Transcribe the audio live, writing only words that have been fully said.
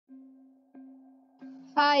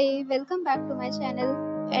Hi, welcome back to my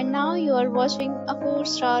channel. And now you are watching a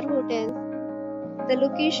 4-star hotel. The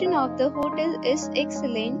location of the hotel is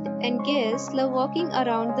excellent and guests love walking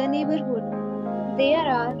around the neighborhood. There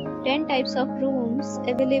are 10 types of rooms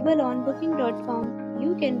available on booking.com.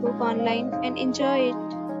 You can book online and enjoy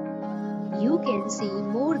it. You can see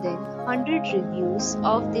more than 100 reviews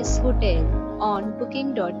of this hotel on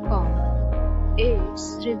booking.com.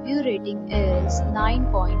 Its review rating is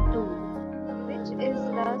 9.2. which is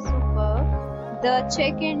the superb. The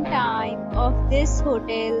check-in time of this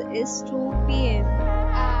hotel is 2 p.m.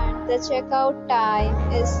 and the checkout time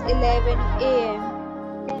is 11 a.m.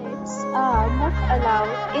 Pets are not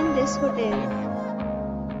allowed in this hotel.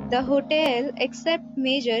 The hotel accepts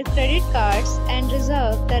major credit cards and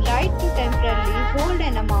reserves the right to temporarily hold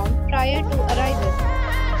an amount prior to arrival.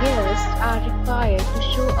 Guests are required to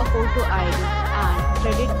show a photo ID and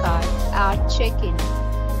credit card at check-in.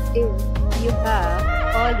 If you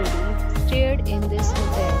have already stayed in this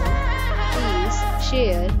hotel, please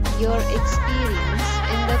share your experience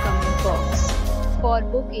in the comment box. For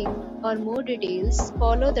booking or more details,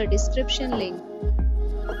 follow the description link.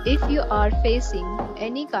 If you are facing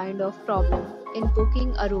any kind of problem in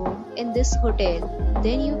booking a room in this hotel,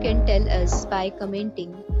 then you can tell us by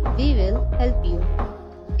commenting. We will help you.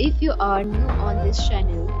 If you are new on this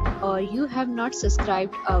channel or you have not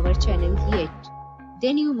subscribed our channel yet,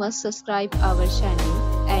 then you must subscribe our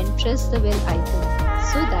channel and press the bell icon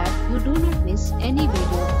so that you do not miss any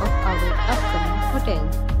video of our upcoming hotel.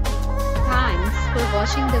 Thanks for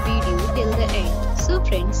watching the video till the end. So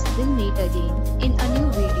friends, we'll meet again in a new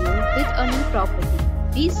video with a new property.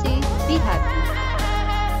 Be safe, be happy.